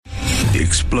The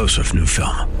explosive new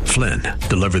film, Flynn,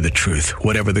 deliver the truth,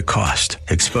 whatever the cost,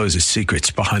 exposes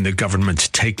secrets behind the government's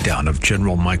takedown of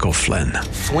General Michael Flynn.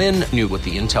 Flynn knew what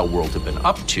the intel world had been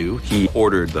up to. He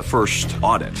ordered the first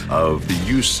audit of the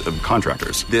use of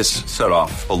contractors. This set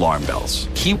off alarm bells.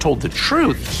 He told the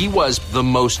truth. He was the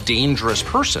most dangerous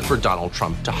person for Donald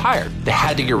Trump to hire. They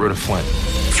had to get rid of Flynn.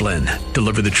 Flynn,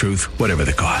 deliver the truth, whatever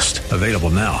the cost. Available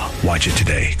now. Watch it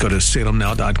today. Go to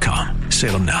salemnow.com.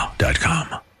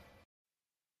 salemnow.com.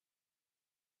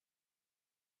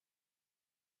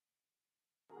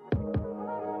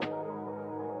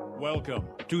 Welcome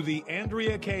to the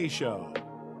Andrea Kaye Show.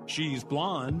 She's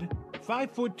blonde,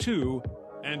 5'2",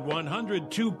 and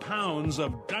 102 pounds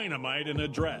of dynamite in a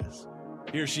dress.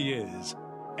 Here she is,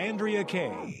 Andrea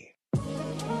Kaye.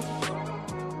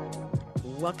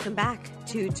 Welcome back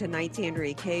to tonight's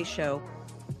Andrea Kaye Show.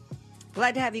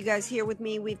 Glad to have you guys here with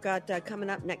me. We've got coming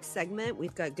up next segment,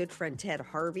 we've got good friend Ted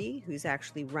Harvey, who's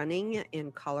actually running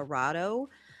in Colorado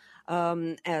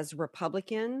as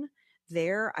Republican.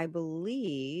 There, I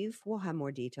believe we'll have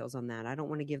more details on that. I don't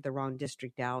want to give the wrong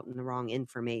district out and the wrong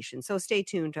information. So stay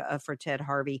tuned for Ted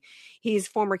Harvey. He's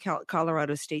former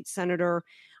Colorado State Senator,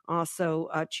 also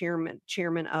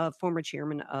former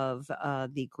chairman of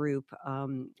the group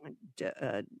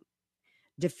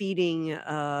defeating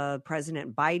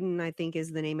President Biden, I think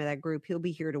is the name of that group. He'll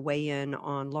be here to weigh in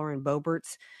on Lauren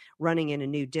Boebert's running in a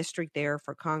new district there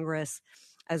for Congress,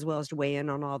 as well as to weigh in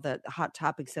on all the hot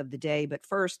topics of the day. But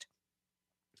first,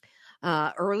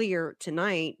 earlier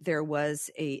tonight, there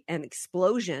was an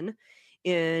explosion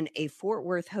in a Fort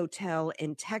Worth hotel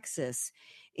in Texas.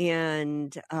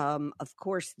 And, of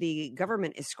course, the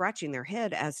government is scratching their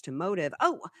head as to motive.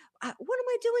 Oh, what am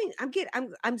I doing?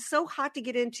 I'm so hot to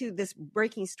get into this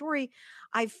breaking story.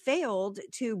 I failed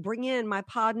to bring in my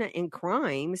partner in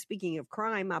crime. Speaking of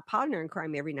crime, my partner in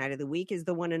crime every night of the week is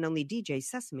the one and only DJ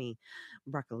Sesame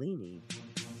Broccolini.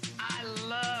 I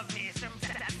love me some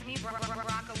Sesame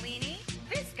Broccolini.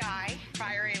 This guy,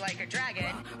 fiery like a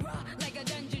dragon. Like a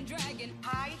dungeon dragon.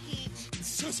 High heat.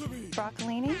 Sesame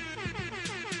Broccolini.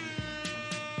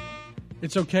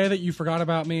 It's okay that you forgot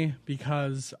about me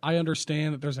because I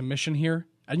understand that there's a mission here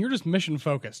and you're just mission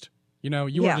focused. You know,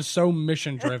 you are just so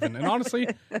mission driven. And honestly,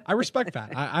 I respect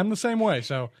that. I'm the same way.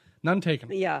 So none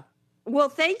taken. Yeah. Well,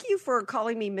 thank you for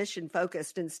calling me mission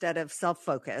focused instead of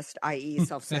self-focused, i.e.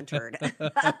 self-centered.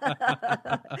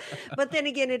 But then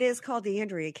again, it is called the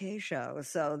Andrea Kaye Show.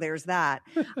 So there's that.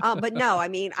 But no, I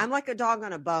mean, I'm like a dog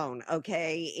on a bone.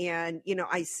 Okay. And, you know,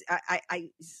 I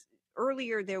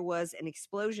earlier there was an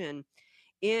explosion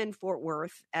in Fort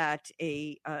Worth at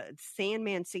a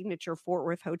Sandman Signature Fort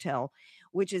Worth Hotel,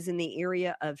 which is in the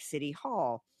area of City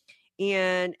Hall.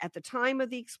 And at the time of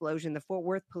the explosion, the Fort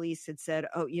Worth police had said,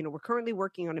 oh, you know, we're currently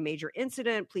working on a major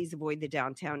incident. Please avoid the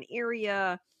downtown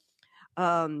area.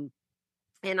 And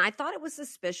I thought it was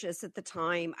suspicious at the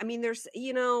time. I mean, there's,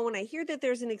 you know, when I hear that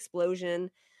there's an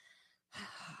explosion,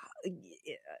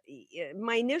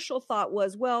 my initial thought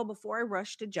was, well, before I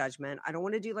rush to judgment, I don't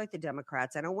want to do like the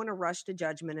Democrats. I don't want to rush to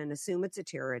judgment and assume it's a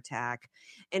terror attack.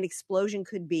 An explosion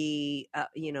could be,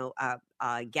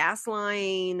 a gas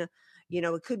line. You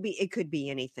know, it could be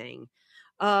anything.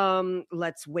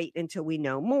 Let's wait until we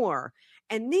know more.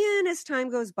 And then as time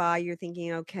goes by, you're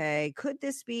thinking, okay, could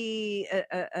this be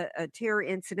a terror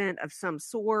incident of some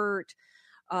sort?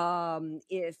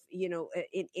 If, you know,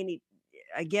 in any,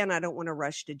 again, I don't want to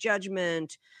rush to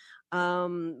judgment.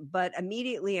 But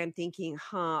immediately I'm thinking,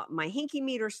 my hinky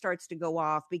meter starts to go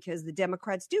off because the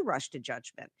Democrats do rush to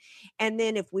judgment. And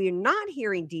then if we're not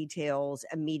hearing details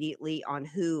immediately on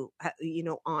who, you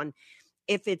know, on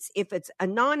if it's a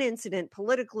non-incident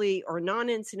politically or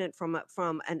non-incident from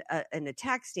an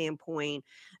attack standpoint,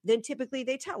 then typically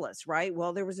they tell us, right?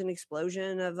 Well, there was an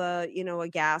explosion of a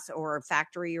gas or a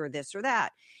factory or this or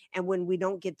that. And when we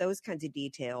don't get those kinds of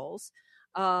details,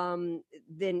 then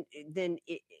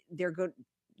they're good.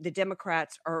 The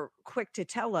Democrats are quick to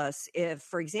tell us if,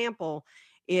 for example,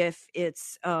 if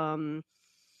it's when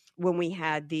we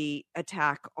had the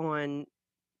attack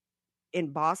in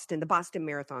Boston, the Boston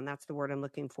Marathon, that's the word I'm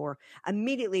looking for.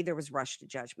 Immediately there was rush to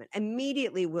judgment.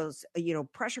 Immediately was,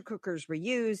 pressure cookers were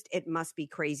used. It must be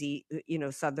crazy,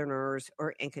 Southerners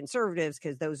and conservatives,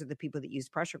 because those are the people that use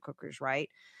pressure cookers, right?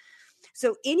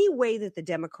 So any way that the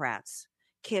Democrats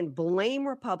can blame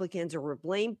Republicans or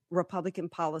blame Republican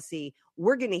policy,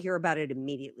 we're going to hear about it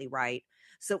immediately, right?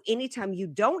 So anytime you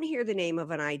don't hear the name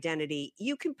of an identity,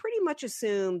 you can pretty much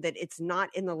assume that it's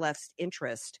not in the left's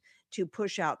interest to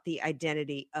push out the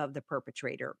identity of the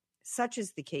perpetrator. Such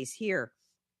is the case here.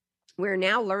 We're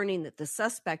now learning that the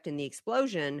suspect in the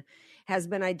explosion has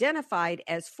been identified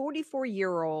as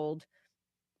 44-year-old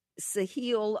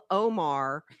Sahil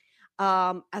Omar.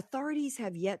 Authorities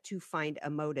have yet to find a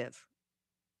motive.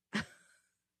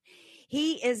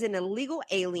 He is an illegal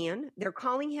alien. They're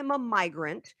calling him a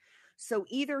migrant. So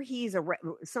either he's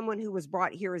someone who was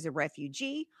brought here as a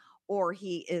refugee, or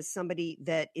he is somebody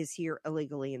that is here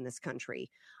illegally in this country.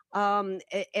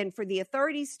 And for the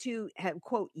authorities to have,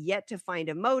 quote, yet to find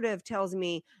a motive tells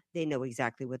me they know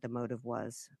exactly what the motive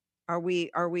was. Are we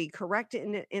correct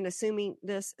in assuming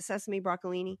this, Sesame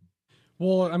Broccolini?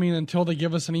 Well, I mean, until they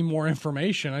give us any more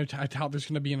information, I doubt there's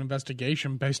going to be an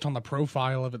investigation based on the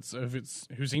profile of its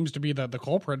who seems to be the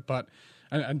culprit. But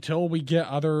until we get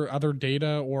other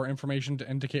data or information to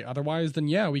indicate otherwise, then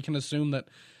yeah, we can assume that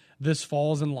this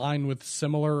falls in line with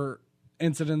similar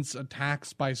incidents,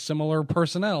 attacks by similar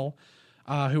personnel,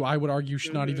 who I would argue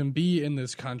should not even be in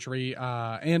this country,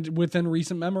 and within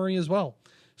recent memory as well.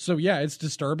 So yeah, it's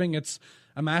disturbing. It's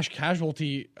a mass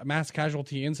casualty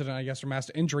incident, I guess, or mass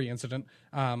injury incident,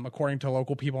 according to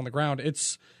local people on the ground.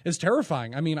 It's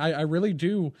terrifying. I mean, I really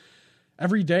do.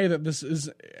 Every day that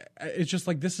it's just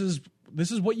like this is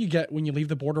what you get when you leave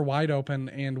the border wide open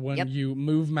and when you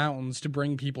move mountains to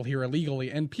bring people here illegally,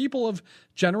 and people of,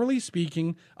 generally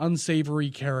speaking, unsavory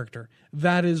character.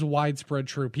 That is widespread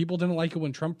true. People didn't like it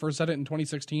when Trump first said it in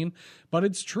 2016, but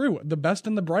it's true. The best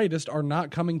and the brightest are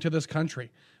not coming to this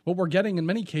country. What we're getting in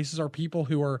many cases are people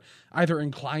who are either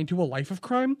inclined to a life of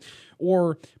crime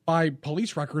or, by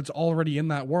police records, already in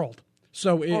that world.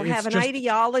 So or have an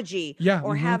ideology,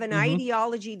 have an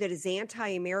ideology that is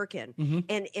anti-American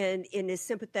and is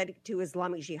sympathetic to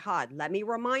Islamic Jihad. Let me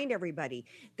remind everybody,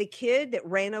 the kid that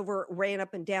ran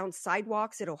up and down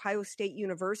sidewalks at Ohio State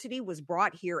University was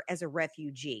brought here as a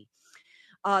refugee.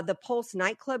 The Pulse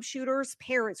nightclub shooters'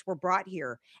 parents were brought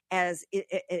here as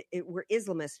were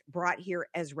Islamists brought here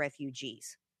as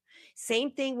refugees. Same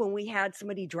thing when we had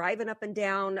somebody driving up and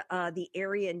down the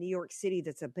area in New York City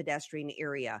that's a pedestrian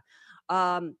area.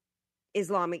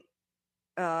 Islamic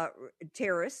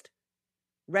terrorist,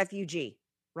 refugee,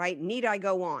 right? Need I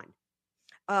go on?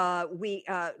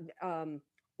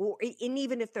 And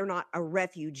even if they're not a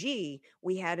refugee,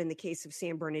 we had in the case of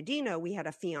San Bernardino, we had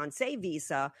a fiancé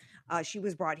visa. She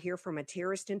was brought here from a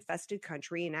terrorist-infested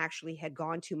country and actually had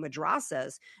gone to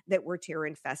madrasas that were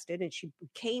terror-infested, and she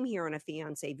came here on a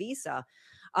fiancé visa.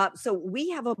 So we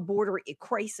have a border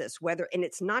crisis, and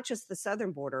it's not just the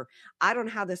southern border. I don't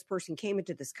know how this person came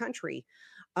into this country.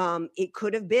 It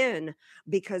could have been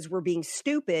because we're being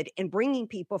stupid and bringing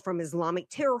people from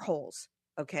Islamic terror holes.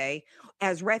 Okay,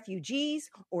 as refugees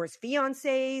or as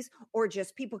fiancés or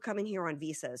just people coming here on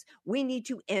visas. We need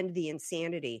to end the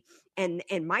insanity. And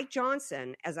Mike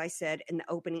Johnson, as I said in the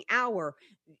opening hour,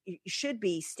 should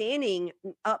be standing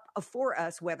up for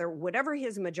us, whatever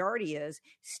his majority is,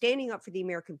 standing up for the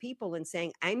American people and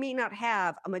saying, I may not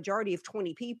have a majority of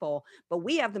 20 people, but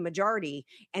we have the majority,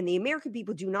 and the American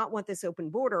people do not want this open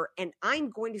border, and I'm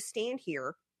going to stand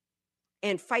here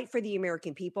and fight for the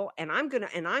American people, and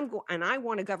I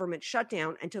want a government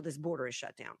shutdown until this border is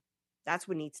shut down. That's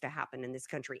what needs to happen in this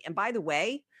country. And by the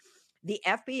way, the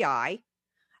FBI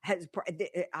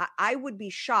I would be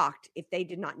shocked if they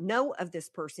did not know of this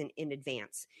person in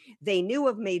advance. They knew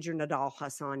of Major Nadal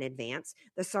Hassan in advance.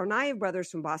 The Tsarnaev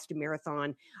brothers from Boston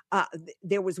Marathon,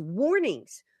 there was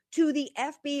warnings to the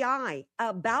FBI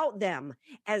about them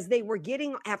as they were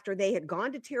after they had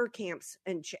gone to terror camps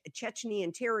and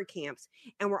Chechnya terror camps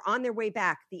and were on their way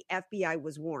back. The FBI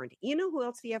was warned. You know who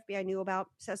else the FBI knew about,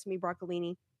 Sesame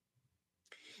Broccolini?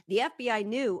 The FBI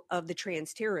knew of the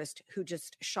trans terrorist who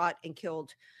just shot and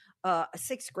killed a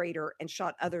sixth grader and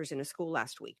shot others in a school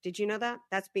last week. Did you know that?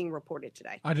 That's being reported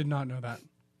today. I did not know that.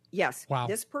 Yes. Wow.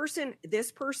 This person, the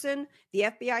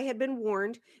FBI had been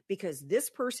warned because this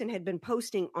person had been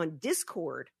posting on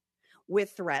Discord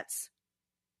with threats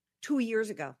 2 years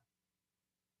ago.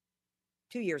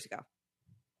 2 years ago.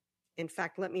 In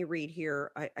fact, let me read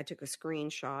here. I took a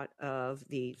screenshot of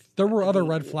the... There were other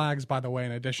red flags, by the way,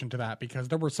 in addition to that, because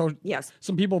there were some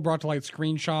people brought to light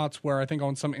screenshots where I think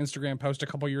on some Instagram post a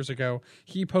couple years ago,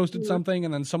 he posted something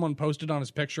and then someone posted on his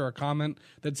picture a comment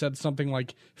that said something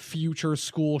like future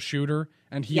school shooter,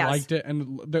 and he liked it.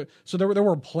 And so there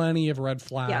were plenty of red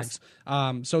flags.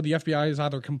 Yes. So the FBI is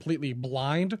either completely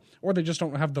blind or they just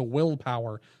don't have the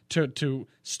willpower to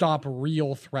stop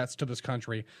real threats to this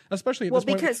country, especially at this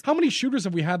point. How many shooters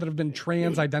have we had that have been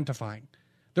trans-identifying?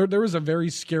 There is a very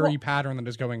scary pattern that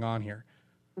is going on here.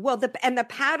 Well, the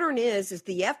pattern is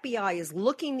the FBI is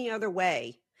looking the other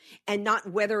way, and not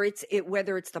whether it's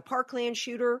the Parkland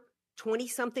shooter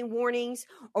 20-something warnings,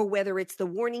 or whether it's the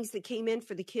warnings that came in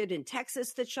for the kid in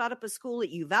Texas that shot up a school at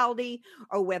Uvalde,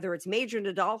 or whether it's Major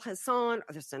Nadal Hassan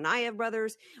or the Sanaya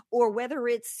brothers, or whether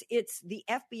it's the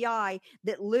FBI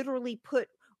that literally put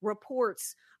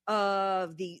reports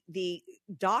of the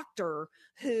doctor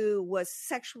who was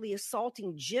sexually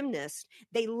assaulting gymnasts.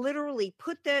 They literally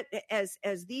put that,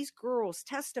 as these girls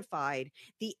testified,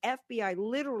 the FBI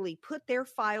literally put their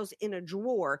files in a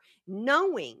drawer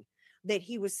knowing that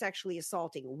he was sexually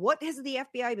assaulting. What has the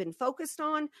FBI been focused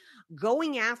on?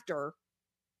 Going after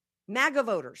MAGA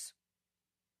voters.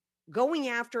 Going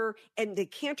after, and the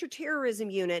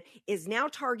counterterrorism unit is now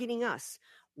targeting us.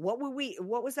 What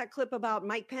was that clip about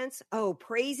Mike Pence? Oh,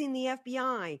 praising the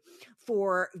FBI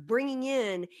for bringing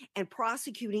in and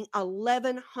prosecuting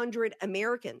 1,100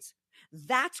 Americans.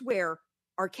 That's where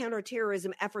our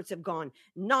counterterrorism efforts have gone,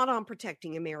 not on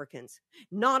protecting Americans,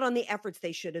 not on the efforts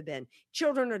they should have been.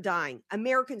 Children are dying.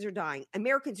 Americans are dying.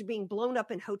 Americans are being blown up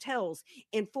in hotels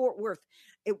in Fort Worth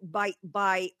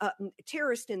by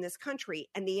terrorists in this country.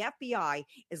 And the FBI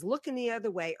is looking the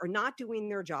other way or not doing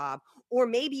their job. Or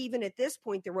maybe even at this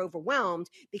point, they're overwhelmed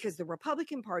because the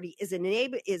Republican Party is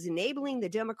enabling the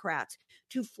Democrats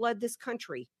to flood this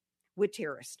country with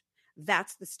terrorists.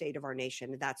 That's the state of our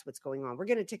nation. That's what's going on. We're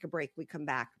going to take a break. We come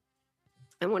back.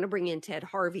 I want to bring in Ted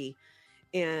Harvey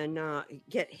and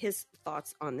get his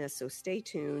thoughts on this. So stay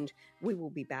tuned. We will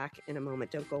be back in a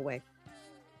moment. Don't go away.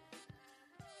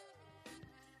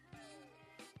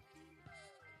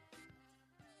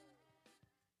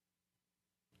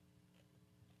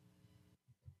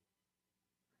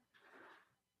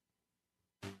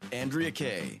 Andrea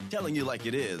Kaye, telling you like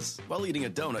it is, while eating a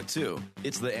donut, too.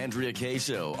 It's the Andrea Kaye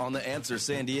Show on The Answer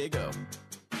San Diego.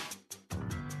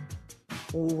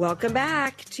 Welcome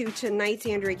back to tonight's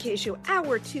Andrea Kaye Show,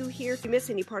 Hour 2 here. If you miss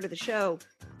any part of the show,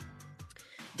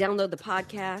 download the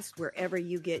podcast wherever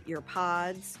you get your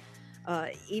pods.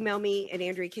 Email me at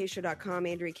AndreaKayeShow.com,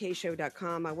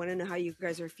 AndreaKayeShow.com. I want to know how you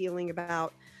guys are feeling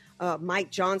about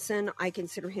Mike Johnson. I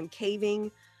consider him caving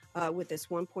with this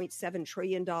 $1.7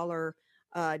 trillion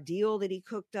deal that he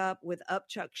cooked up with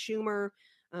Chuck Schumer.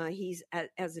 He's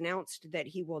has announced that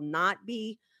he will not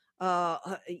be,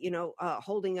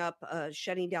 holding up,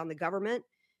 shutting down the government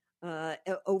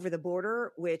over the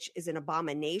border, which is an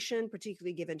abomination,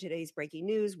 particularly given today's breaking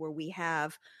news, where we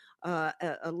have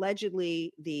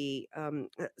allegedly the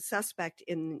suspect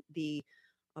in the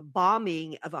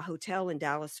bombing of a hotel in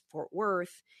Dallas, Fort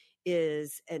Worth,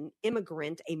 is an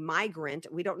immigrant, a migrant.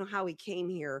 We don't know how he came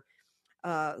here.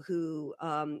 Who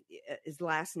his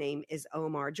last name is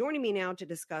Omar. Joining me now to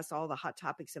discuss all the hot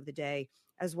topics of the day,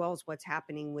 as well as what's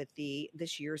happening with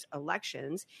this year's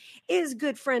elections, is a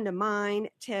good friend of mine,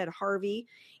 Ted Harvey.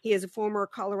 He is a former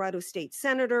Colorado state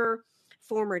senator,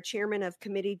 former chairman of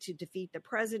committee to defeat the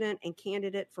president, and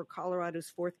candidate for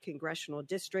Colorado's 4th congressional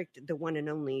district, the one and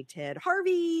only Ted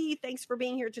Harvey. Thanks for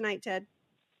being here tonight, Ted.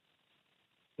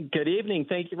 Good evening.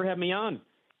 Thank you for having me on.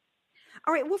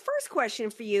 All right. Well, first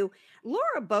question for you.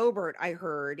 Laura Boebert, I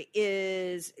heard,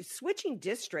 is switching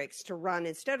districts to run.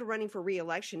 Instead of running for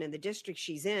re-election in the district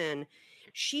she's in,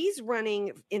 she's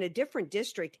running in a different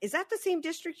district. Is that the same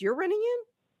district you're running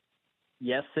in?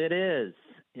 Yes, it is.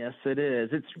 Yes, it is.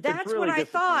 That's really what I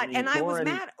thought. And I was Lauren,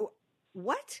 mad.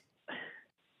 What?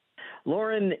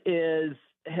 Lauren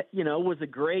was a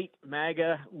great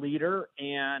MAGA leader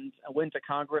and went to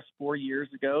Congress 4 years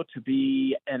ago to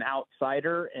be an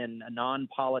outsider and a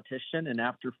non-politician. And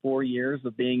after 4 years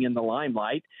of being in the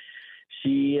limelight,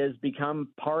 she has become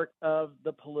part of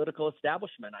the political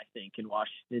establishment, I think, in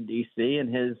Washington, D.C.,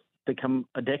 and has become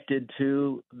addicted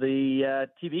to the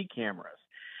TV cameras.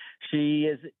 She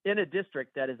is in a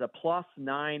district that is a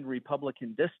 +9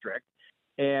 Republican district.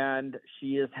 And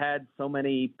she has had so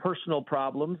many personal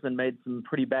problems and made some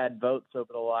pretty bad votes over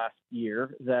the last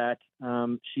year that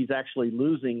she's actually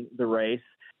losing the race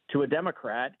to a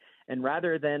Democrat. And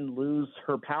rather than lose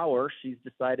her power, she's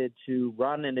decided to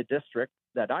run in a district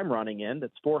that I'm running in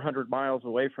that's 400 miles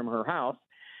away from her house.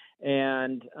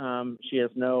 And she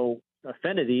has no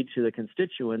affinity to the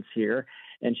constituents here.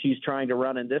 And she's trying to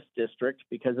run in this district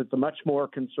because it's a much more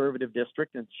conservative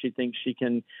district. And she thinks she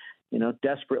can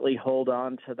desperately hold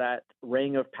on to that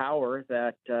ring of power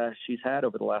that she's had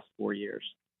over the last 4 years.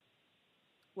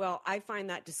 Well, I find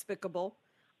that despicable.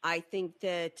 I think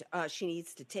that she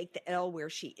needs to take the L where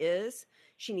she is.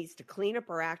 She needs to clean up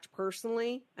her act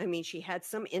personally. I mean, she had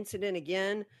some incident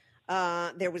again.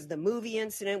 There was the movie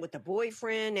incident with the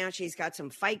boyfriend. Now she's got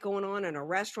some fight going on in a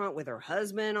restaurant with her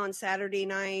husband on Saturday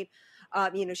night.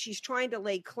 She's trying to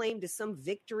lay claim to some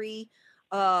victory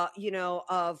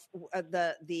of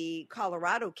the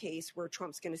Colorado case where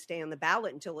Trump's going to stay on the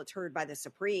ballot until it's heard by the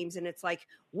Supremes. And it's like,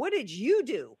 what did you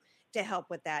do to help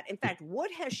with that? In fact, what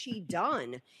has she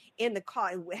done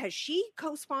has she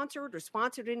co-sponsored or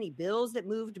sponsored any bills that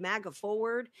moved MAGA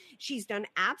forward? She's done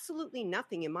absolutely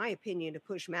nothing, in my opinion, to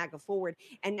push MAGA forward.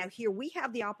 And now here we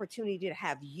have the opportunity to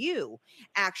have you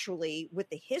actually, with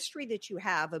the history that you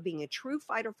have of being a true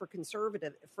fighter for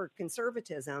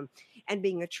conservatism and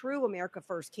being a true America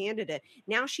First candidate.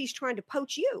 Now she's trying to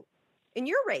poach you in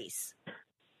your race.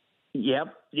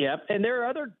 Yep. And there are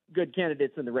other good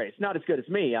candidates in the race. Not as good as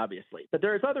me, obviously, but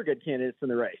there's other good candidates in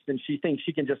the race. And she thinks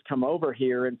she can just come over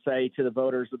here and say to the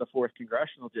voters of the 4th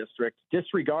Congressional District,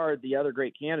 disregard the other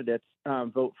great candidates,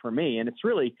 vote for me. And it's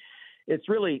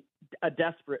really a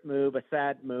desperate move, a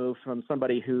sad move from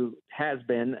somebody who has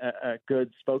been a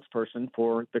good spokesperson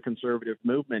for the conservative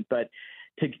movement. But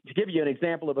to give you an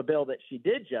example of a bill that she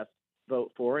did just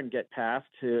vote for and get passed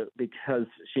because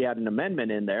she had an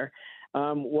amendment in there,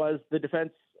 was the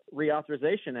Defense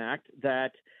Reauthorization Act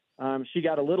that she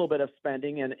got a little bit of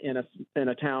spending in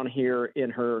a town here in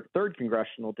her 3rd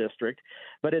congressional district.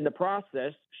 But in the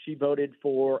process, she voted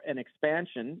for an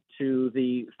expansion to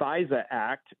the FISA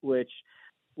Act, which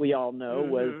we all know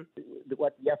was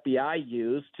what the FBI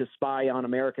used to spy on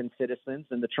American citizens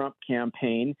in the Trump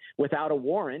campaign without a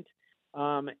warrant.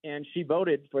 And she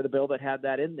voted for the bill that had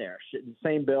that in there. The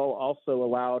same bill also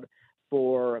allowed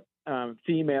for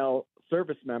female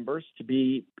service members to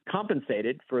be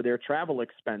compensated for their travel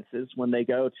expenses when they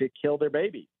go to kill their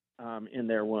baby in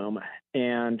their womb.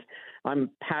 And I'm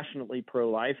passionately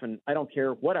pro-life, and I don't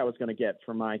care what I was going to get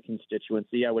from my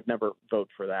constituency. I would never vote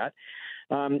for that.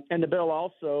 And the bill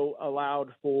also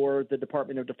allowed for the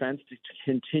Department of Defense to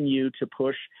continue to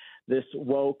push this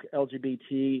woke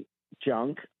LGBT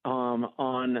junk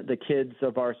on the kids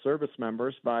of our service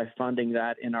members by funding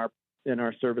that in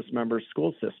our service members'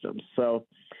 school systems. So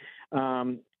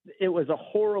it was a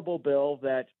horrible bill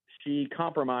that she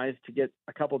compromised to get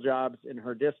a couple jobs in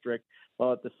her district,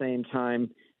 while at the same time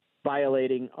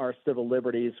violating our civil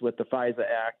liberties with the FISA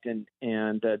Act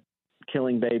and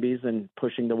killing babies and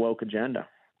pushing the woke agenda.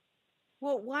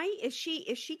 Well, why if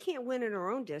she can't win in her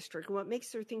own district, what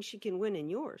makes her think she can win in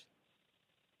yours?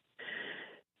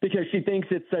 Because she thinks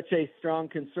it's such a strong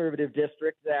conservative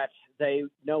district that they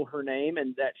know her name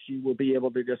and that she will be able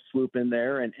to just swoop in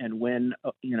there and win,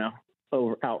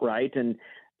 outright. And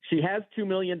she has $2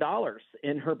 million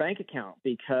in her bank account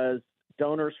because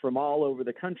donors from all over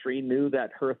the country knew that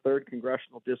her 3rd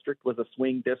congressional district was a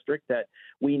swing district that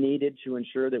we needed to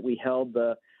ensure that we held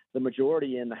the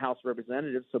majority in the House of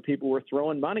Representatives. So people were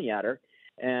throwing money at her.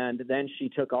 And then she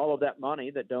took all of that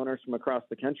money that donors from across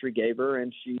the country gave her,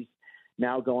 and she's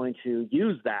now going to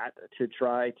use that to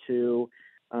try to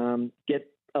get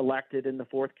elected in the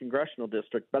 4th congressional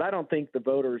district. But I don't think the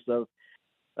voters of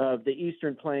the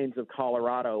Eastern Plains of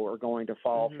Colorado are going to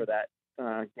fall for that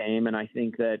game. And I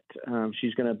think that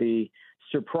she's going to be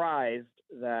surprised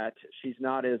that she's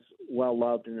not as well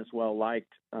loved and as well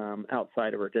liked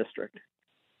outside of her district.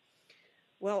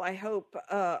 Well, I hope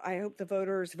the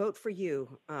voters vote for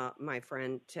you, my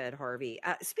friend Ted Harvey.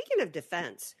 Speaking of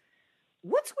defense,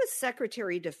 what's with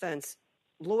Secretary of Defense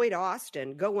Lloyd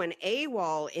Austin going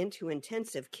AWOL into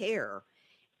intensive care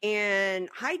and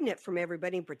hiding it from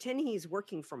everybody and pretending he's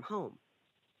working from home?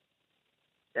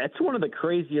 That's one of the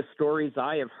craziest stories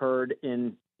I have heard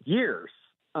in years.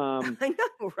 I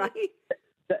know, right?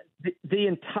 The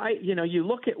entire, you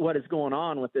look at what is going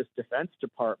on with this Defense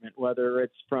Department, whether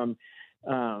it's from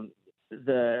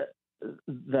the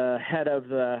head of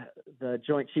the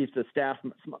Joint Chiefs of Staff,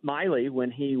 Miley, when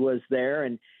he was there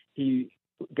and he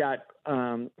got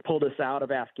pulled us out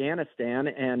of Afghanistan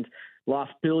and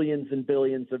lost billions and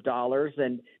billions of dollars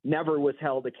and never was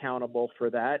held accountable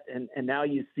for that. And now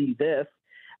you see this.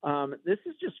 This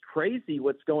is just crazy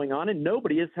what's going on, and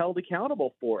nobody is held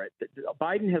accountable for it.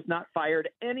 Biden has not fired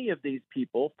any of these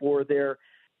people for their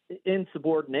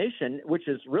insubordination, which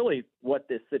is really what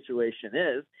this situation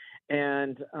is.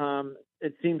 And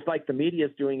it seems like the media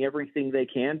is doing everything they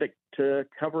can to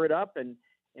cover it up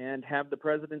and have the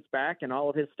president's back and all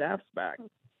of his staff's back.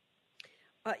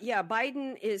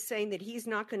 Biden is saying that he's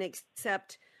not going to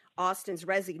accept Austin's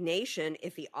resignation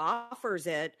if he offers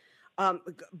it.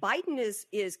 Biden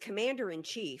is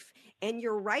commander-in-chief, and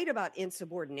you're right about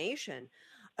insubordination.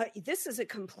 This is a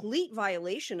complete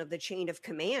violation of the chain of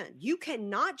command. You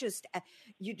cannot just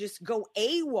go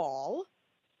AWOL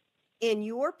in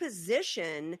your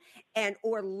position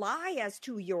or lie as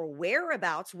to your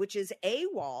whereabouts, which is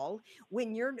AWOL,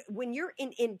 when you're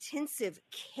in intensive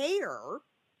care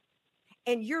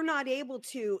and you're not able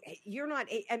to,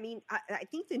 I mean, I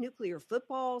think the nuclear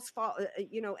footballs fall,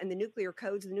 and the nuclear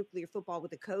codes, the nuclear football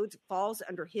with the codes falls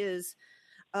under his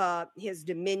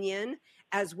dominion,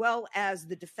 as well as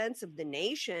the defense of the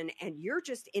nation. And you're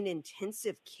just in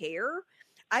intensive care.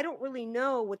 I don't really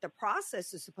know what the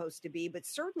process is supposed to be, but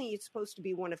certainly it's supposed to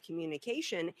be one of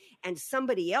communication, and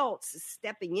somebody else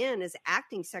stepping in as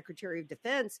acting Secretary of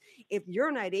Defense if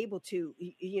you're not able to,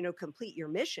 complete your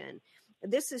mission.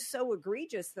 This is so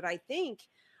egregious that I think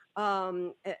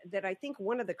one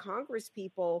of the Congress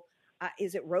people,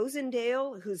 is it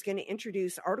Rosendale, who's going to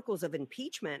introduce articles of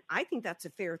impeachment? I think that's a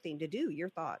fair thing to do.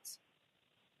 Your thoughts?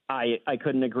 I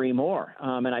couldn't agree more.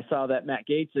 And I saw that Matt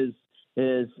Gaetz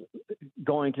is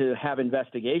going to have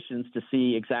investigations to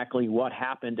see exactly what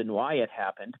happened and why it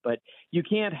happened. But you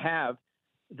can't have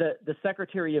the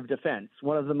Secretary of Defense,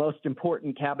 one of the most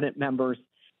important cabinet members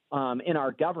in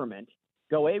our government,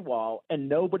 go AWOL and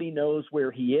nobody knows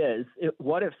where he is.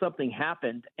 What if something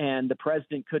happened and the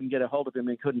president couldn't get a hold of him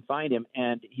and couldn't find him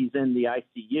and he's in the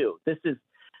ICU? This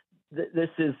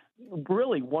is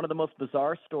really one of the most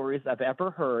bizarre stories I've ever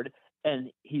heard,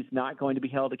 and he's not going to be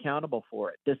held accountable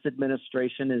for it. This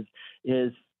administration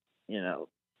is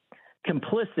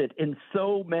complicit in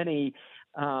so many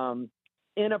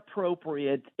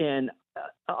inappropriate and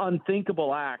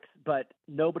unthinkable acts, but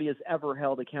nobody is ever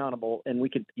held accountable. And we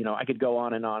could, I could go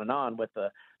on and on and on with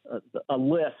a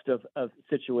list of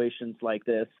situations like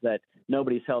this that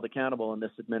nobody's held accountable in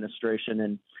this administration,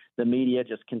 and the media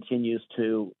just continues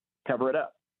to cover it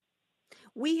up.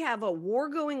 We have a war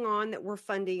going on that we're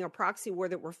funding, a proxy war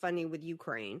that we're funding with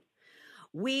Ukraine.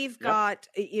 We've got,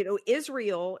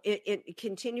 Israel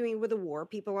continuing with a war.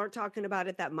 People aren't talking about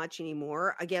it that much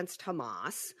anymore, against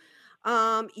Hamas.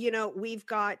 We've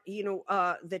got,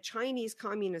 the Chinese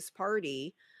Communist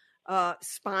Party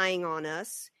spying on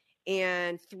us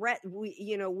and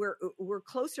we're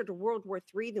closer to World War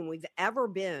III than we've ever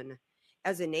been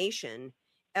as a nation,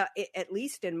 at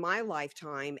least in my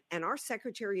lifetime. And our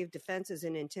Secretary of Defense is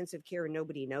in intensive care and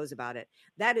nobody knows about it.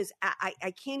 That is,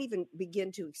 I can't even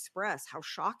begin to express how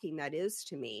shocking that is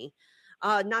to me.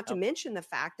 Not to mention the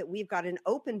fact that we've got an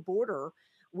open border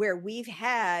where we've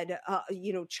had,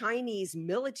 Chinese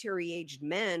military-aged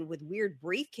men with weird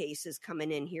briefcases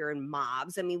coming in here in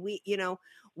mobs. I mean,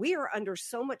 we are under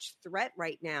so much threat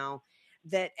right now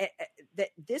that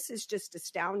this is just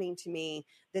astounding to me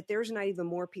that there's not even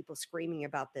more people screaming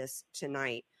about this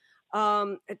tonight.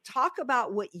 Talk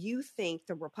about what you think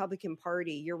the Republican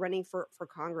Party, you're running for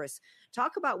Congress.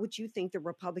 Talk about what you think the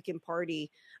Republican Party,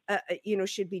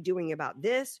 should be doing about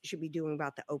this, should be doing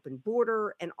about the open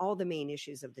border and all the main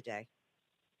issues of the day.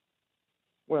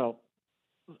 Well,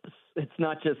 it's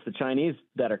not just the Chinese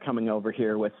that are coming over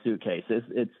here with suitcases.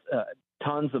 It's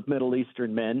tons of Middle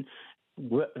Eastern men,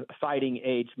 fighting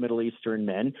age Middle Eastern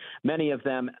men. Many of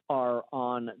them are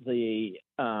on the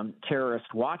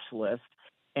terrorist watch list.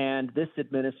 And this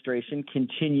administration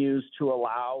continues to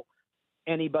allow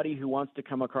anybody who wants to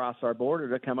come across our border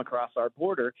to come across our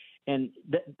border. And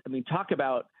talk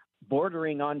about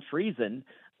bordering on treason.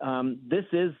 This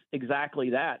is exactly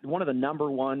that. One of the number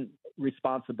one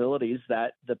responsibilities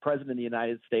that the President of the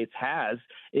United States has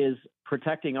is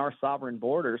protecting our sovereign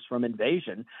borders from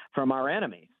invasion from our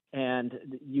enemies. And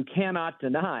you cannot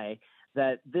deny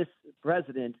that this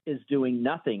president is doing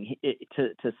nothing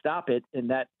to stop it, and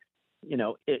that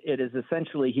it is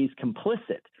essentially he's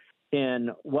complicit in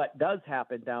what does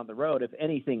happen down the road. If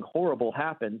anything horrible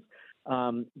happens,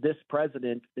 this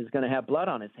president is going to have blood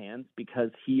on his hands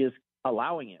because he is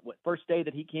allowing it. First day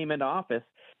that he came into office,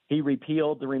 he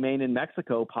repealed the Remain in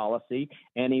Mexico policy,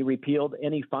 and he repealed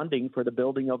any funding for the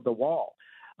building of the wall.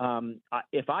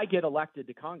 If I get elected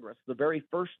to Congress, the very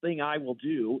first thing I will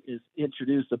do is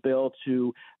introduce a bill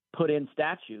to put in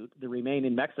statute the Remain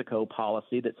in Mexico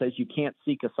policy that says you can't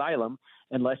seek asylum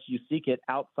unless you seek it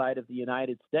outside of the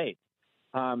United States.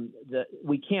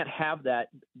 We can't have that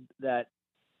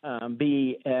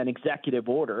be an executive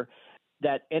order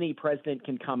that any president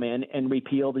can come in and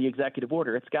repeal the executive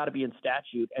order. It's got to be in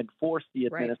statute and force the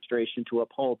administration to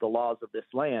uphold the laws of this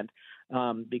land,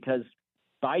 because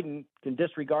Biden can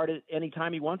disregard it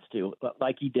anytime he wants to,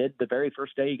 like he did the very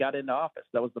first day he got into office.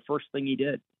 That was the first thing he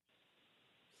did.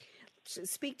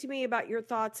 Speak to me about your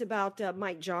thoughts about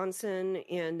Mike Johnson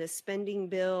and the spending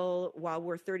bill while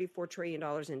we're $34 trillion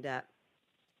in debt.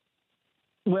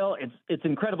 Well, it's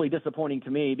incredibly disappointing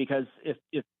to me because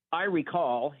if I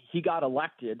recall, he got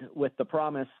elected with the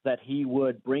promise that he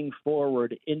would bring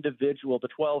forward the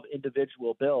 12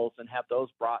 individual bills and have those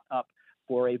brought up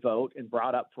for a vote and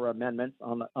brought up for amendments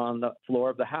on the floor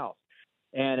of the House.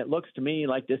 And it looks to me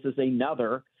like this is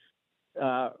another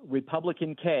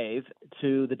Republican cave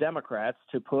to the Democrats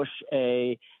to push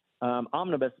a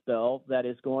omnibus bill that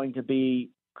is going to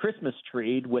be Christmas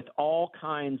treed with all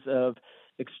kinds of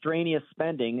extraneous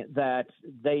spending that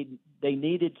they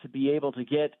needed to be able to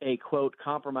get a, quote,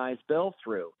 compromise bill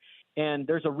through. And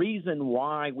there's a reason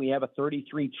why we have a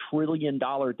 $33 trillion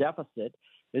deficit,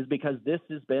 is because this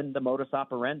has been the modus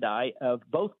operandi of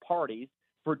both parties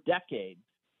for decades.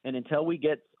 And until we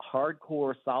get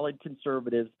hardcore, solid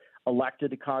conservatives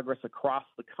elected to Congress across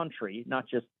the country, not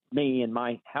just me and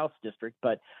my House district,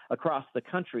 but across the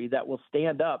country, that will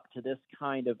stand up to this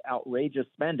kind of outrageous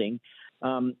spending,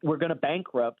 we're going to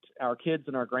bankrupt our kids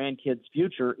and our grandkids'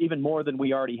 future even more than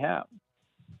we already have.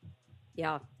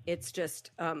 Yeah, it's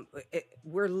just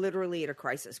we're literally at a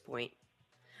crisis point.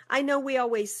 I know we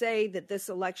always say that this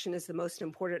election is the most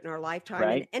important in our lifetime,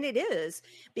 right? And it is,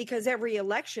 because every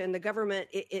election, the government,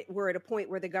 we're at a point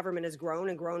where the government has grown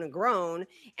and grown and grown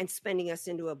and spending us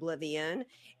into oblivion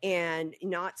and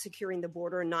not securing the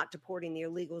border and not deporting the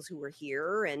illegals who are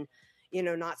here and, you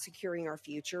know, not securing our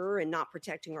future and not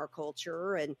protecting our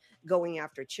culture and going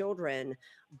after children.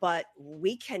 But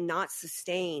we cannot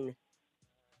sustain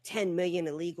 10 million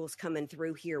illegals coming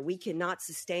through here. We cannot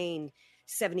sustain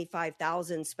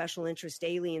 75,000 special interest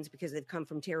aliens because they've come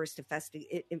from terrorist infested.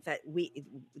 In fact,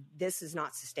 this is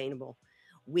not sustainable.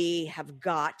 We have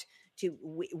got to,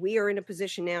 we are in a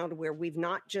position now to where we've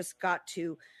not just got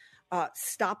to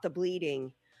stop the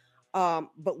bleeding,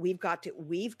 but we've got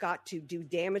to do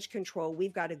damage control.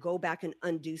 We've got to go back and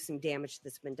undo some damage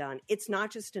that's been done. It's not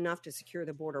just enough to secure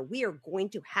the border. We are going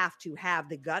to have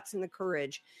the guts and the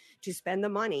courage to spend the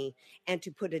money and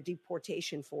to put a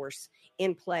deportation force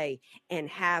in play and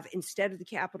have, instead of the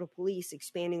Capitol Police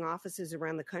expanding offices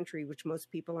around the country, which most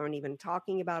people aren't even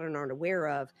talking about and aren't aware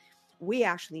of, we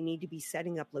actually need to be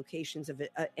setting up locations of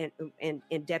and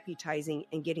deputizing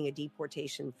and getting a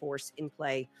deportation force in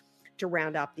play to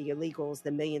round up the illegals,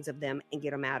 the millions of them, and get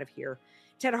them out of here.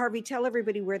 Ted Harvey, tell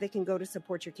everybody where they can go to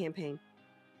support your campaign.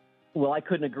 Well, I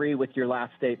couldn't agree with your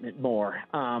last statement more.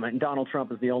 And Donald Trump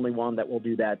is the only one that will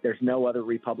do that. There's no other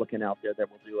Republican out there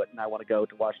that will do it. And I want to go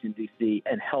to Washington, D.C.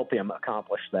 and help him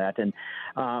accomplish that. And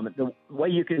the way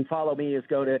you can follow me is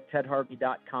go to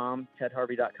tedharvey.com,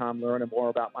 learn more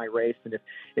about my race. And if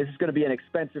this is going to be an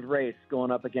expensive race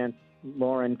going up against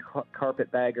Lauren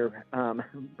Carpetbagger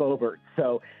Boebert.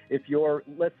 So if your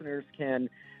listeners can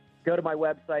go to my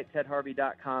website,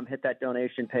 tedharvey.com, hit that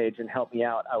donation page and help me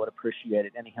out, I would appreciate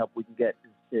it. Any help we can get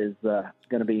is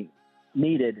going to be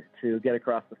needed to get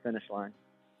across the finish line.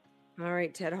 All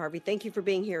right, Ted Harvey, thank you for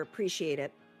being here. Appreciate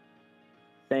it.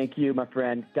 Thank you, my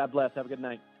friend. God bless. Have a good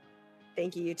night.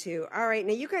 Thank you, you too. All right,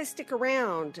 now you guys stick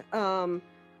around.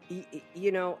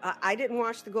 You know, I didn't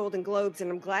watch the Golden Globes,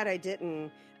 and I'm glad I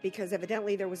didn't, because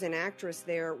evidently there was an actress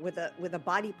there with a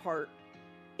body part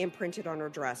imprinted on her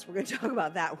dress. We're going to talk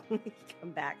about that when we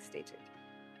come back. Stay tuned.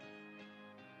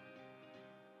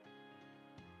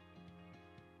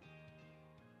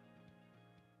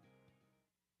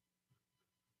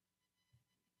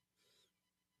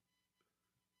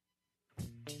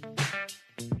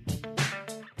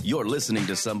 You're listening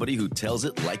to somebody who tells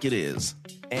it like it is.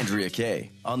 Andrea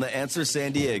Kaye on The Answer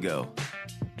San Diego.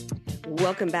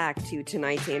 Welcome back to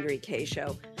tonight's Andrea Kaye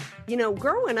Show. You know,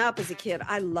 growing up as a kid,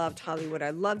 I loved Hollywood. I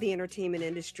loved the entertainment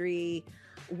industry.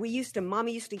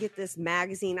 Mama used to get this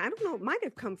magazine. I don't know, it might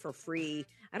have come for free.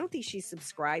 I don't think she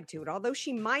subscribed to it, although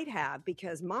she might have,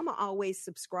 because Mama always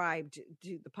subscribed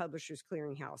to the Publishers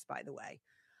Clearinghouse, by the way.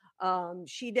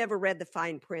 She never read the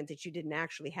fine print that you didn't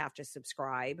actually have to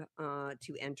subscribe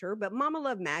to enter, but Mama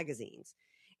loved magazines.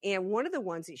 And one of the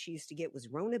ones that she used to get was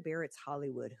Rona Barrett's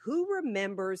Hollywood. Who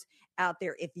remembers out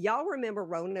there? If y'all remember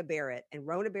Rona Barrett and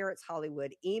Rona Barrett's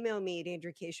Hollywood, email me at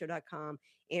AndreaKayeShow.com,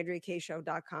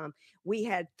 AndreaKayeShow.com. We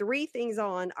had 3 things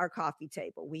on our coffee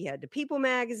table. We had the People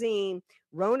magazine,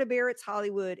 Rona Barrett's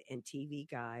Hollywood, and TV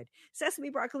Guide.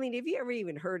 Sesame Broccolini, have you ever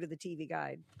even heard of the TV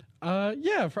Guide?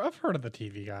 Yeah, I've heard of the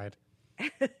TV Guide.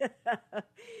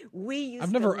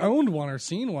 I've never owned one or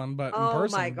seen one, but in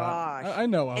person. Oh my gosh. I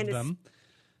know of them.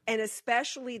 And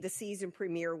especially the season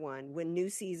premiere one, when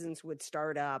new seasons would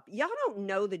start up. Y'all don't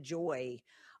know the joy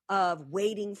of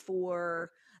waiting for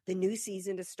the new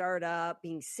season to start up,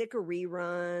 being sick of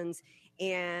reruns.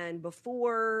 And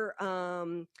before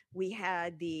we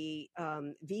had the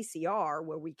VCR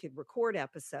where we could record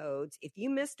episodes, if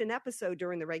you missed an episode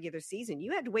during the regular season,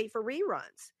 you had to wait for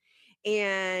reruns.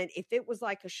 And if it was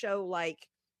like a show like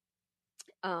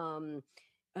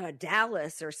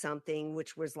Dallas or something,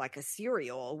 which was like a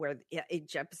serial where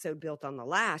each episode built on the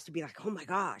last, to be like, oh my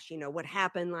gosh, what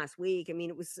happened last week? I mean,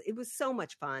 it was so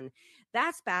much fun.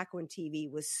 That's back when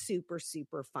TV was super,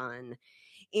 super fun.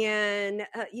 And,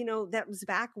 that was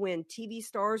back when TV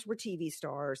stars were TV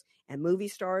stars and movie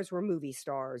stars were movie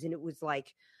stars. And it was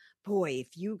like, boy,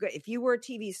 if you were a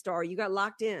TV star, you got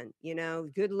locked in,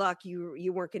 good luck.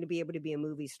 You weren't going to be able to be a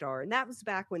movie star. And that was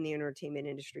back when the entertainment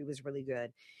industry was really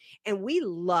good. And we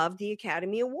loved the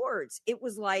Academy Awards. It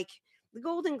was like the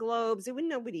Golden Globes.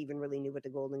 Nobody even really knew what the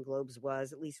Golden Globes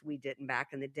was. At least we didn't back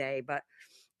in the day. But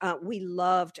we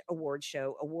loved award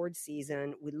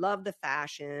season. We loved the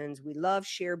fashions. We loved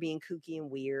Cher being kooky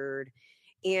and weird.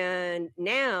 And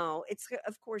now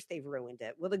of course, they've ruined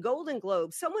it. Well, the Golden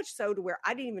Globes, so much so to where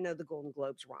I didn't even know the Golden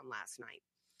Globes were on last night.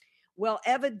 Well,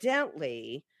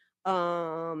 evidently,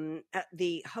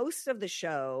 the hosts of the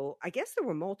show, I guess there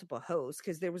were multiple hosts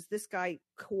because there was this guy,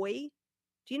 Kaye.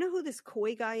 Do you know who this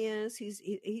Kaye guy is?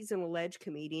 He's an alleged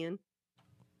comedian.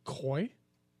 Kaye?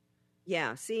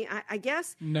 Yeah. See, I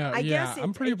guess. No,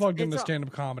 I'm pretty plugged into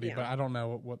stand-up comedy, but I don't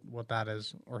know what that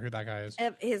is or who that guy is.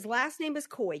 His last name is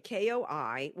Kaye,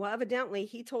 Koi. Well, evidently,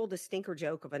 he told a stinker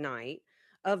joke of the night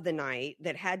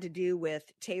that had to do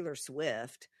with Taylor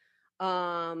Swift.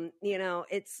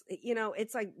 It's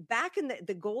like back in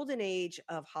the golden age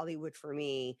of Hollywood for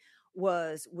me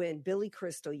was when Billy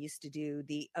Crystal used to do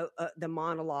the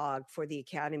monologue for the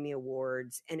Academy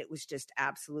Awards, and it was just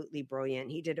absolutely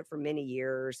brilliant. He did it for many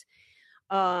years.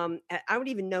 I don't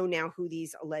even know now who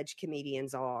these alleged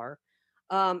comedians are.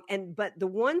 But the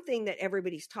one thing that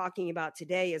everybody's talking about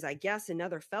today is, I guess,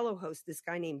 another fellow host, this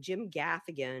guy named Jim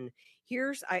Gaffigan.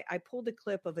 I pulled a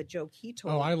clip of a joke he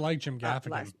told. Oh, I like Jim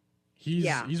Gaffigan.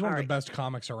 He's one of the best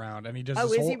comics around, and he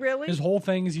does. He really? His whole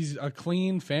thing is he's a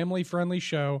clean, family-friendly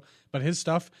show, but his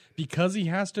stuff, because he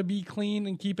has to be clean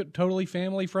and keep it totally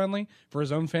family-friendly for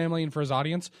his own family and for his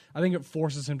audience, I think it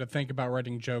forces him to think about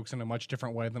writing jokes in a much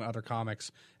different way than other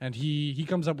comics, and he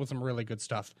comes up with some really good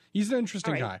stuff. He's an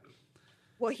interesting guy.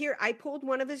 Well, here, I pulled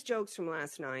one of his jokes from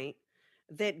last night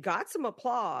that got some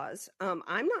applause. I'm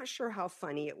not sure how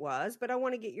funny it was, but I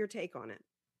want to get your take on it.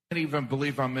 I can't even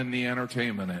believe I'm in the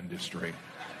entertainment industry.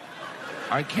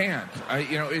 I can't.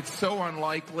 It's so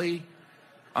unlikely.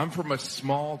 I'm from a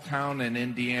small town in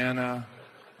Indiana.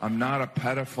 I'm not a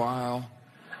pedophile.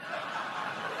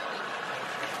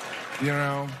 I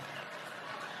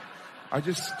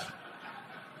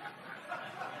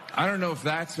don't know if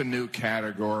that's a new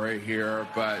category here,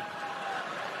 but...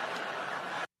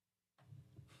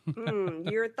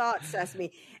 Your thoughts,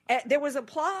 Sesame. There was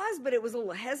applause, but it was a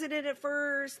little hesitant at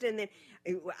first, and then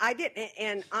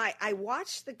I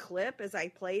watched the clip as I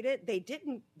played it. They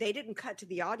didn't cut to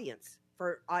the audience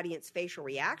for audience facial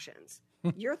reactions.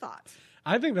 Your thoughts?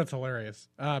 I think that's hilarious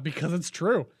because it's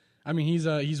true. I mean,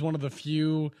 he's one of the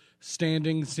few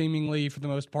standing, seemingly for the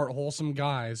most part, wholesome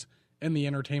guys in the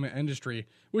entertainment industry,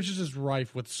 which is just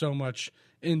rife with so much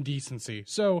indecency.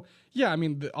 So yeah, I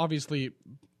mean, obviously,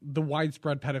 the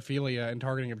widespread pedophilia and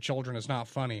targeting of children is not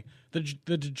funny. The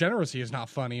degeneracy is not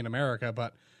funny in America,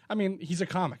 but I mean, he's a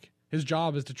comic. His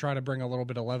job is to try to bring a little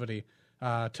bit of levity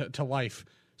to life.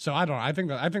 So I don't know.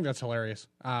 I think that's hilarious.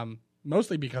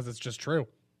 Mostly because it's just true.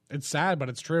 It's sad, but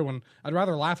it's true, and I'd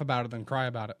rather laugh about it than cry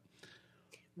about it.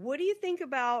 What do you think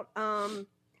about? I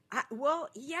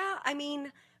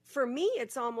mean, for me,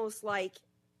 it's almost like,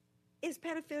 is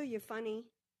pedophilia funny?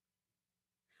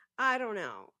 I don't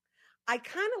know. I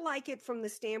kind of like it from the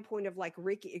standpoint of like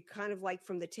Ricky, kind of like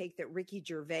from the take that Ricky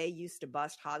Gervais used to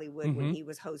bust Hollywood when he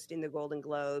was hosting the Golden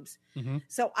Globes.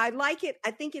 So I like it.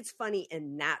 I think it's funny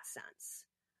in that sense.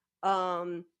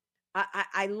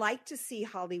 I like to see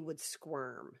Hollywood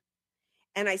squirm.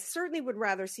 And I certainly would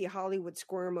rather see Hollywood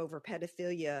squirm over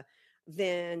pedophilia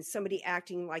than somebody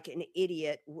acting like an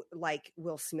idiot like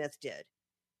Will Smith did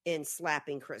in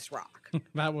slapping Chris Rock.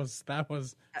 that was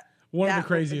one of the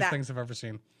craziest things I've ever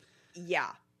seen. Yeah.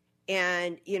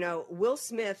 And, Will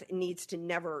Smith needs to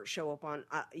never show up on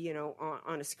a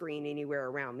screen anywhere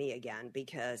around me again,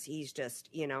 because he's just,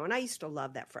 and I used to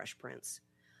love that Fresh Prince.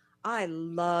 I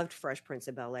loved Fresh Prince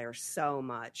of Bel-Air so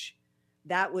much.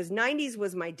 That was 90s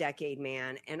was my decade,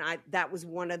 man. And that was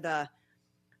one of the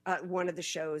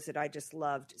shows that I just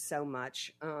loved so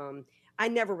much. I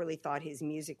never really thought his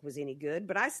music was any good,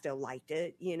 but I still liked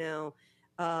it.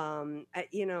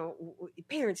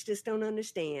 Parents just don't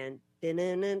understand.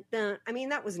 Dun-dun-dun-dun. I mean,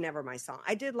 that was never my song.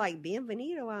 I did like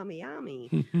Bienvenido a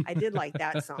Miami. I did like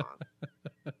that song.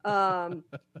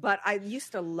 But I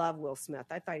used to love Will Smith.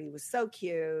 I thought he was so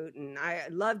cute, and I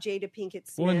love Jada Pinkett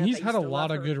Smith. Well, and he's had a lot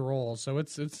of good roles, so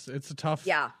it's a tough.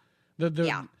 Yeah.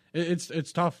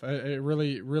 It's tough. It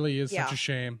really is such a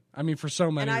shame. I mean, for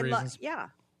so many reasons.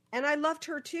 And I loved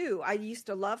her too. I used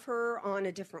to love her on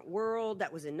A Different World.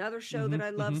 That was another show that I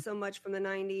loved so much from the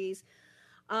 90s.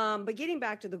 But getting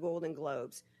back to the Golden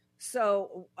Globes.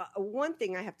 So one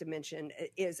thing I have to mention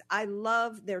is I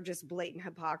love their just blatant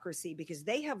hypocrisy, because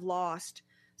they have lost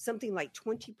something like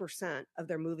 20% of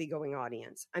their movie-going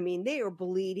audience. I mean, they are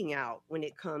bleeding out when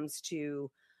it comes to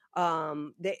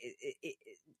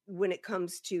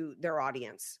their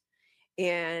audience.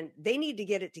 And they need to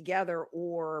get it together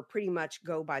or pretty much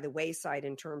go by the wayside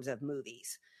in terms of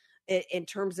movies, in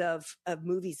terms of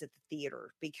movies at the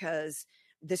theater, because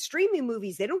the streaming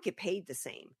movies, they don't get paid the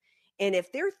same. And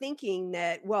if they're thinking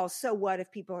that, well, so what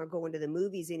if people aren't going to the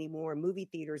movies anymore, movie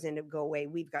theaters end up go away,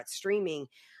 we've got streaming.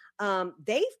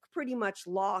 They've pretty much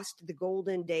lost the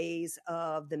golden days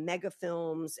of the mega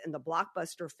films and the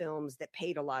blockbuster films that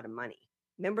paid a lot of money.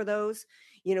 Remember those?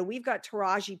 You know, we've got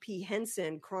Taraji P.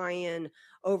 Henson crying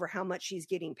over how much she's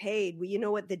getting paid. Well, you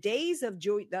know what? The days of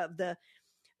the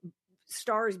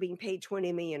stars being paid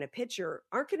 $20 million a picture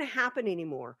aren't going to happen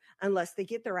anymore unless they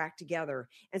get their act together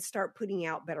and start putting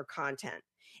out better content.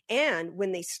 And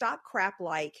when they stop crap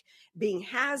like being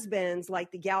has-beens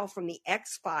like the gal from the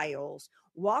X-Files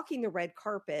walking the red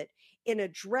carpet in a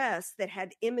dress that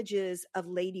had images of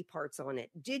lady parts on it.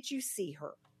 Did you see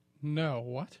her? No,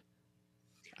 what?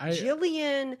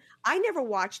 Jillian, I never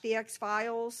watched the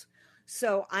X-Files,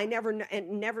 so I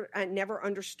never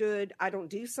understood. I don't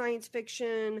do science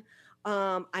fiction.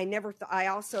 I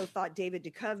also thought David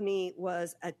Duchovny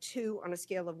was a 2 on a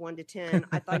scale of 1 to 10.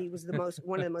 I thought he was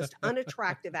one of the most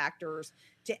unattractive actors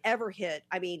to ever hit.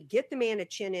 I mean, get the man a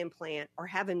chin implant or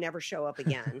have him never show up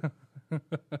again.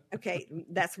 Okay,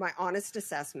 that's my honest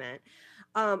assessment.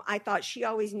 I thought she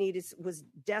always was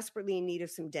desperately in need of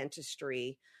some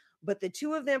dentistry, but the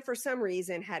two of them, for some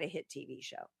reason, had a hit TV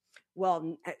show.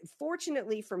 Well,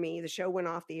 fortunately for me, the show went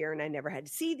off the air and I never had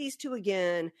to see these two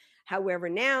again. However,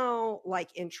 now,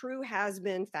 like in true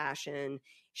has-been fashion,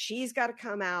 she's got to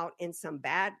come out in some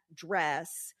bad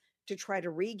dress to try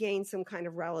to regain some kind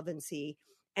of relevancy.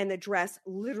 And the dress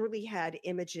literally had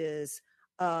images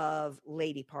of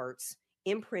lady parts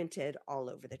imprinted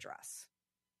all over the dress.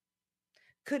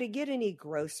 Could it get any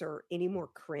grosser, any more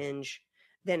cringe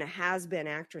than a has-been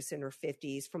actress in her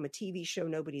 50s from a TV show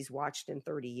nobody's watched in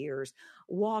 30 years,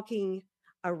 walking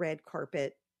a red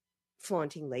carpet,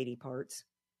 flaunting lady parts?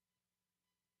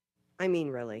 I mean,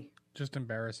 really. Just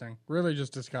embarrassing. Really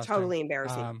just disgusting. Totally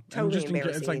embarrassing. Totally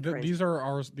embarrassing. It's like these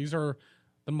are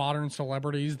the modern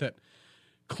celebrities that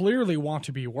clearly want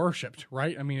to be worshipped,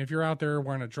 right? I mean, if you're out there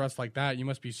wearing a dress like that, you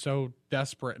must be so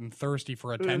desperate and thirsty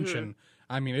for attention. Mm-hmm.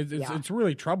 I mean, it's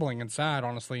really troubling and sad,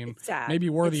 honestly, and maybe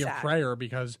worthy of prayer,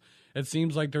 because it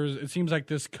seems like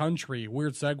this country,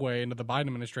 weird segue into the Biden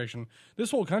administration,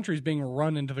 this whole country is being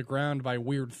run into the ground by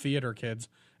weird theater kids,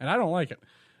 and I don't like it.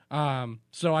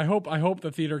 So I hope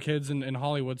the theater kids in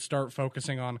Hollywood start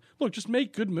focusing on, look, just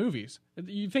make good movies.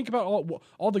 You think about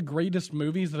all the greatest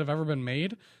movies that have ever been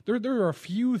made. There are a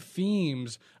few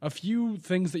themes, a few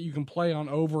things that you can play on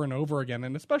over and over again.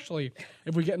 And especially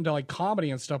if we get into like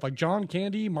comedy and stuff like John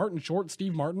Candy, Martin Short,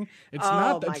 Steve Martin, it's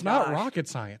not rocket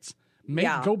science.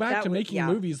 Go back to making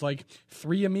movies like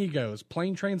Three Amigos,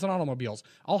 Plane, Trains, and Automobiles.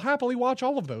 I'll happily watch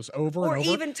all of those over and over.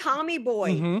 Or even Tommy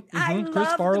Boy. Mm-hmm. I Chris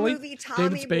love Farley, the movie Tommy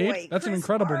David Spade. Boy. That's an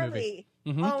incredible movie.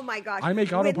 Mm-hmm. Oh my gosh! I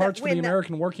make auto parts for the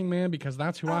American working man because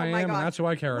that's who I am and that's who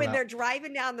I care about. When they're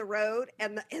driving down the road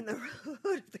and the hood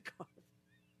of the car,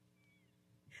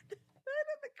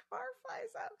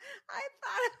 flies up.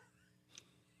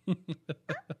 I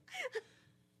thought.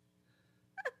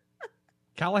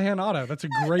 Callahan Auto. That's a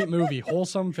great movie.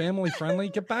 Wholesome, family friendly.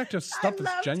 Get back to stuff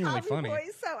that's genuinely funny. Boy,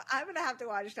 so I'm gonna have to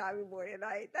watch Tommy Boy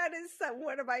tonight. That is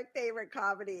one of my favorite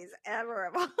comedies ever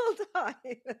of all time.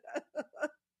 See,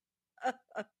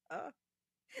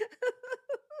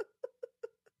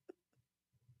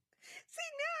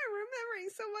 now I'm remembering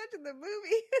so much of the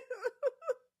movie.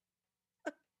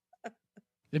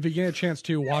 If you get a chance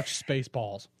to watch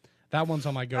Spaceballs, that one's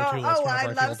on my go-to list. I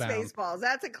love Spaceballs.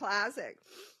 That's a classic.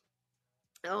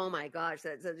 Oh my gosh,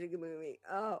 that's such a good movie.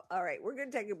 Oh, all right. We're going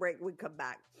to take a break. We'll come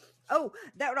back. Oh,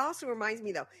 that also reminds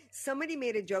me though. Somebody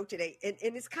made a joke today and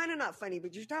it's kind of not funny,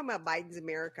 but you're talking about Biden's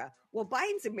America. Well,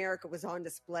 Biden's America was on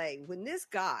display when this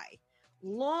guy,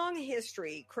 long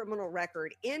history, criminal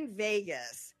record in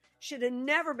Vegas, should have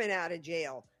never been out of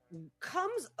jail,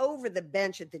 comes over the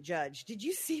bench at the judge. Did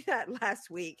you see that last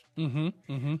week? Mm-hmm.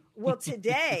 Mm-hmm. Well,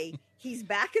 today he's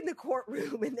back in the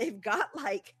courtroom and they've got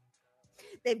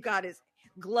his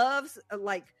gloves,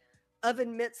 like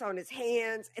oven mitts on his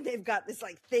hands, and they've got this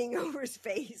like thing over his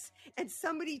face. And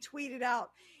somebody tweeted out,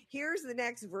 here's the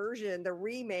next version, the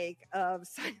remake of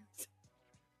Silence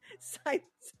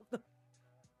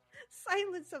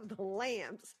of the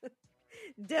Lambs,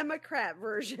 Democrat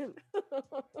version.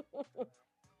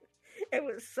 It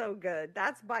was so good.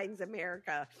 That's Biden's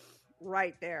America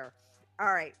right there.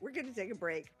 All right, we're going to take a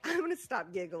break. I'm going to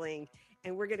stop giggling,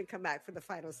 and we're going to come back for the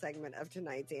final segment of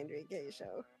tonight's Andrea Kaye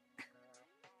Show.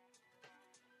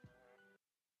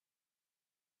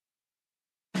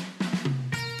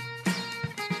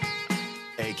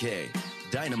 AK,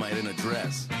 Dynamite in a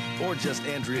Dress, or just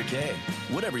Andrea Kaye,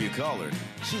 whatever you call her.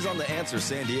 She's on The Answer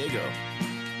San Diego.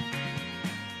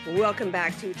 Welcome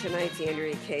back to tonight's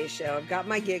Andrea Kaye Show. I've got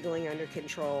my giggling under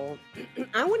control.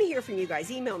 I want to hear from you guys.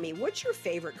 Email me. What's your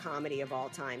favorite comedy of all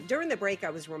time? During the break,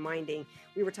 I was reminding,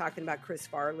 we were talking about Chris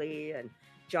Farley and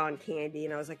John Candy,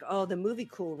 and I was like, oh, the movie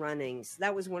Cool Runnings.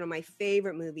 That was one of my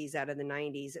favorite movies out of the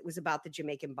 90s. It was about the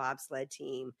Jamaican bobsled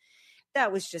team.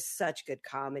 That was just such good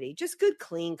comedy. Just good,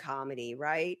 clean comedy,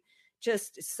 right?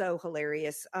 Just so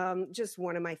hilarious. Just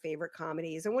one of my favorite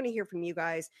comedies. I want to hear from you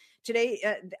guys. Today,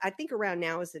 I think around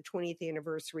now is the 20th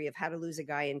anniversary of How to Lose a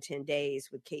Guy in 10 Days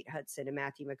with Kate Hudson and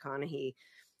Matthew McConaughey,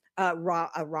 a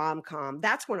rom-com.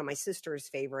 That's one of my sister's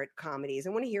favorite comedies. I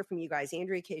want to hear from you guys.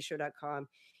 AndreaKayeShow.com,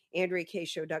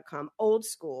 AndreaKayeShow.com. Old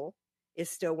School is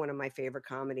still one of my favorite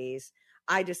comedies.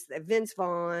 Vince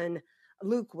Vaughn,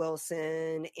 Luke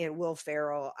Wilson, and Will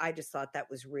Ferrell. I just thought that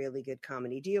was really good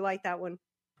comedy. Do you like that one?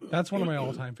 That's one of my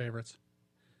all-time favorites.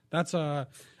 That's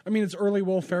it's early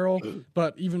Will Ferrell,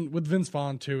 but even with Vince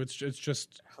Vaughn too, it's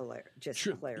just hilarious.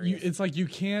 It's like you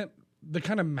can't, the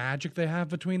kind of magic they have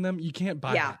between them, you can't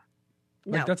buy that.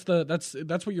 Like no.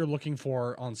 That's what you're looking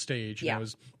for on stage. Yeah. It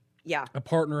was a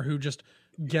partner who just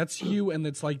gets you, and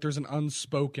it's like there's an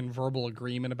unspoken verbal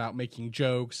agreement about making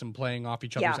jokes and playing off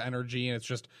each other's energy, and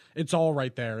it's all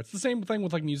right there. It's the same thing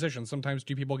with like musicians. Sometimes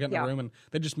two people get in a room and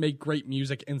they just make great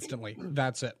music instantly.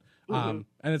 That's it. And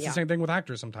it's the same thing with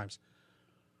actors sometimes.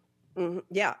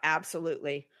 Yeah,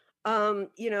 absolutely.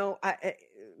 But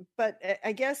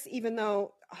I guess even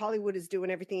though Hollywood is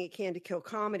doing everything it can to kill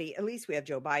comedy, at least we have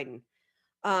Joe Biden.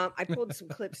 I pulled some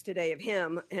clips today of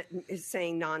him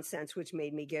saying nonsense, which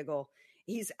made me giggle.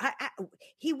 He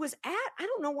was at, I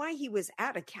don't know why he was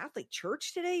at a Catholic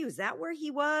church today. Was that where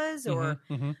he was, or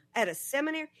at a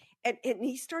seminary? And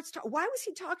he starts why was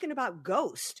he talking about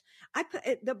ghost? I put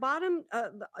at the bottom,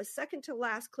 second to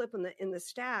last clip in the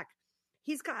stack.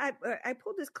 He's got, I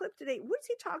pulled this clip today. What is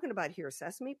he talking about here,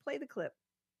 Sesame? Play the clip.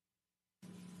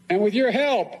 And with your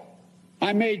help,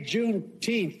 I made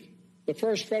Juneteenth the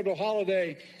first federal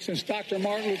holiday since Dr.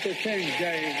 Martin Luther King's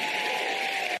day.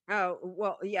 Oh,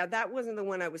 well, yeah, that wasn't the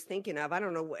one I was thinking of. I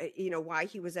don't know, why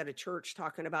he was at a church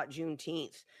talking about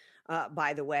Juneteenth,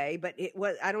 by the way, but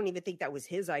I don't even think that was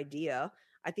his idea.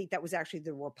 I think that was actually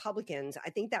the Republicans.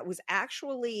 I think that was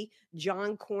actually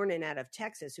John Cornyn out of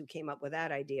Texas who came up with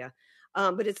that idea.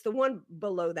 But it's the one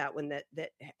below that one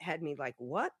that had me like,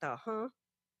 what the, huh?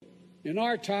 In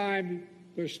our time,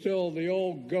 there's still the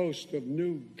old ghost of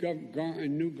new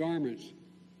garments.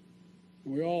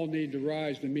 And we all need to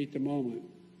rise to meet the moment.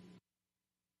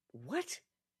 What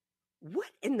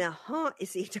in the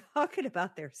is he talking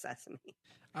about there, Sesame?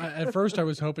 At first, I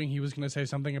was hoping he was going to say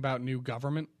something about new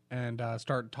government and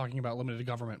start talking about limited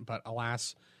government. But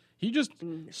alas, he just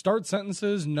starts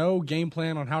sentences, no game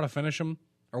plan on how to finish them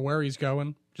or where he's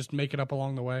going. Just make it up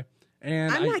along the way.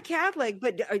 And I'm not Catholic,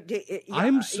 but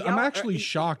I'm actually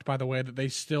shocked by the way that they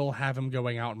still have him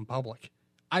going out in public.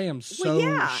 I am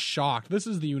so shocked. This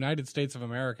is the United States of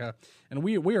America, and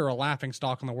we are a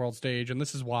laughingstock on the world stage, and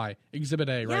this is why. Exhibit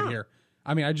A right here.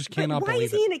 I mean, I just cannot believe it. Why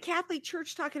is he in a Catholic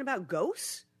church talking about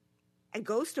ghosts? A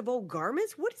ghost of old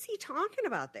garments? What is he talking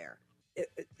about there?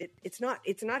 It's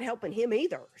not helping him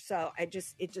either. So it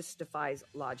just defies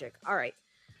logic. All right.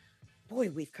 Boy,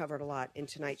 we've covered a lot in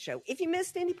tonight's show. If you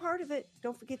missed any part of it,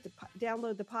 don't forget to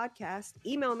download the podcast.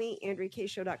 Email me,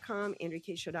 AndreaKayeShow.com,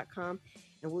 AndreaKayeShow.com,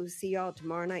 and we'll see y'all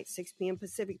tomorrow night, 6 p.m.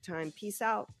 Pacific time. Peace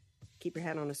out. Keep your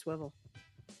head on a swivel.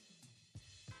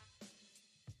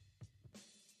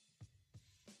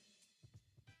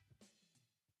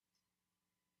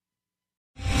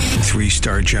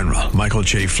 Three-star General Michael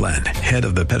J. Flynn, head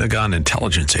of the Pentagon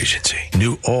Intelligence Agency,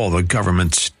 knew all the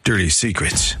government's dirty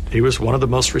secrets. He was one of the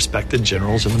most respected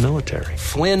generals in the military.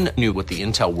 Flynn knew what the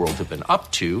intel world had been up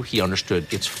to. He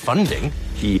understood its funding.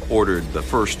 He ordered the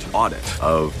first audit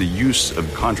of the use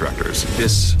of contractors.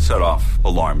 This set off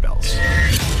alarm bells.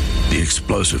 The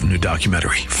explosive new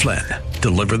documentary, Flynn,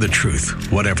 deliver the truth,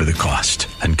 whatever the cost,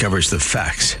 and covers the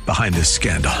facts behind this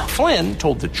scandal. Flynn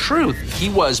told the truth. He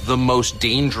was the most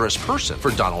dangerous person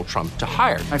for Donald Trump to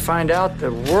hire. I find out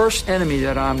the worst enemy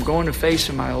that I'm going to face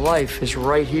in my life is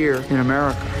right here in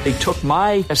America. They took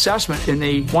my assessment and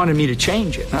they wanted me to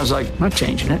change it. And I was like, I'm not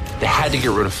changing it. They had to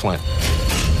get rid of Flynn.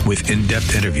 With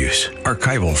in-depth interviews,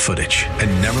 archival footage,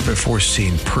 and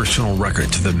never-before-seen personal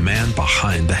records of the man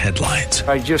behind the headlines.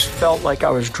 I just felt like I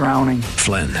was drowning.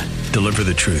 Flynn, deliver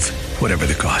the truth, whatever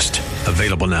the cost.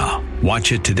 Available now.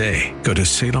 Watch it today. Go to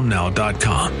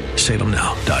salemnow.com.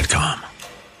 salemnow.com.